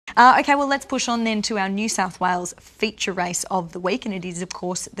Okay, well, let's push on then to our New South Wales feature race of the week, and it is, of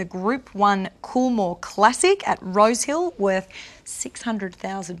course, the Group 1 Coolmore Classic at Rosehill, worth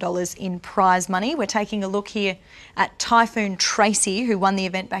 $600,000 in prize money. We're taking a look here at Typhoon Tracy, who won the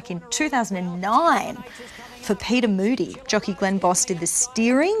event back in 2009 for Peter Moody. Jockey Glenn Boss did the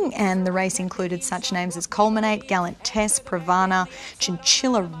steering, and the race included such names as Culminate, Gallant Tess, Pravana,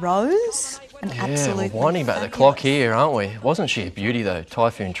 Chinchilla Rose. We're winding back the clock here, aren't we? Wasn't she a beauty though,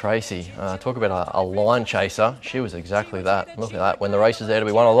 Typhoon Tracy? Talk about a line chaser. She was exactly that. Look at that. When the race is there to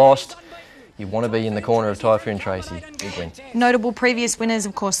be won or lost, you want to be in the corner of Typhoon Tracy. Big win. Notable previous winners,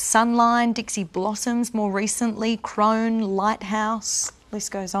 of course, Sunline, Dixie Blossoms, more recently, Crone, Lighthouse.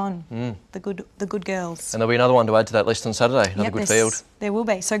 List goes on. The good girls. And there'll be another one to add to that list on Saturday. Another good field. There will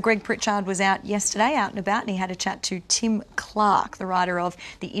be. So Greg Pritchard was out yesterday, out and about, and he had a chat to Tim Clark, the rider of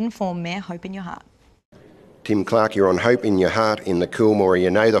the Inform mare, Hope in Your Heart. Tim Clark, you're on Hope in Your Heart in the Coolmore.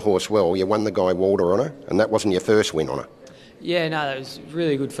 You know the horse well. You won the Guy Walter on her, and that wasn't your first win on her. Yeah, no, that was a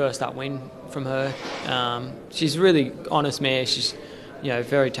really good first up win from her. She's a really honest mare. She's,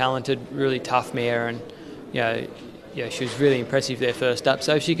 very talented, really tough mare, and she was really impressive there first up.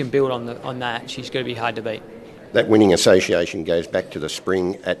 So if she can build on that, she's going to be hard to beat. That winning association goes back to the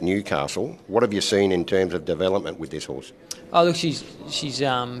spring at Newcastle. What have you seen in terms of development with this horse? Oh, look, she's just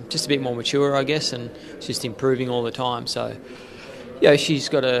a bit more mature, I guess, and she's just improving all the time. So, she's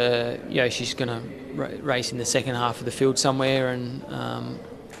got she's going to race in the second half of the field somewhere, and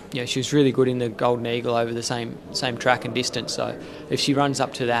she was really good in the Golden Eagle over the same track and distance. So if she runs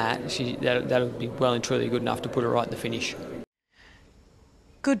up to that, that'll be well and truly good enough to put her right in the finish.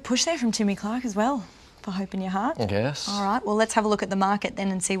 Good push there from Timmy Clark as well for Hope in Your Heart. Yes. All right, well, let's have a look at the market then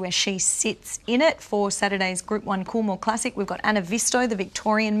and see where she sits in it for Saturday's Group 1 Coolmore Classic. We've got Anna Visto, the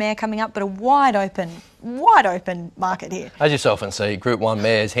Victorian mare, coming up, but a wide open market here. As you so often see, Group 1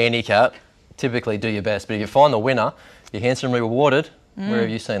 mares, handicap, typically do your best, but if you find the winner, you're handsomely rewarded. Where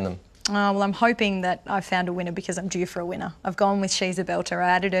have you seen them? Well, I'm hoping that I've found a winner because I'm due for a winner. I've gone with She's a Belter. I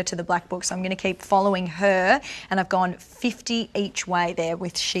added her to the black book, so I'm going to keep following her. And I've gone 50 each way there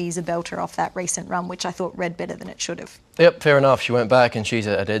with She's a Belter off that recent run, which I thought read better than it should have. Yep, fair enough. She went back and she's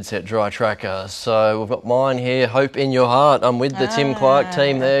a dead set dry tracker. So we've got mine here, Hope in Your Heart. I'm with the Tim Clark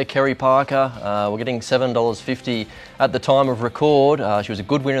team there, Kerry Parker. We're getting $7.50 at the time of record. She was a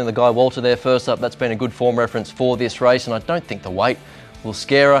good winner in the Guy Walter there first up. That's been a good form reference for this race, and I don't think the weight will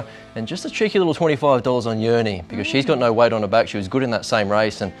scare her. And just a cheeky little $25 on Yearney, because she's got no weight on her back. She was good in that same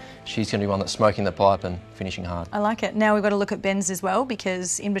race, and she's going to be one that's smoking the pipe and finishing hard. I like it. Now we've got to look at Ben's as well,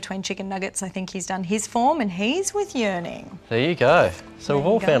 because in between chicken nuggets, I think he's done his form, and he's with Yearning. There you go. So we've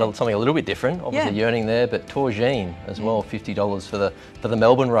all found something a little bit different. Obviously Yearning there, but Torgine as well, $50 for the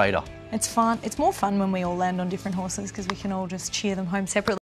Melbourne Raider. It's fun. It's more fun when we all land on different horses because we can all just cheer them home separately.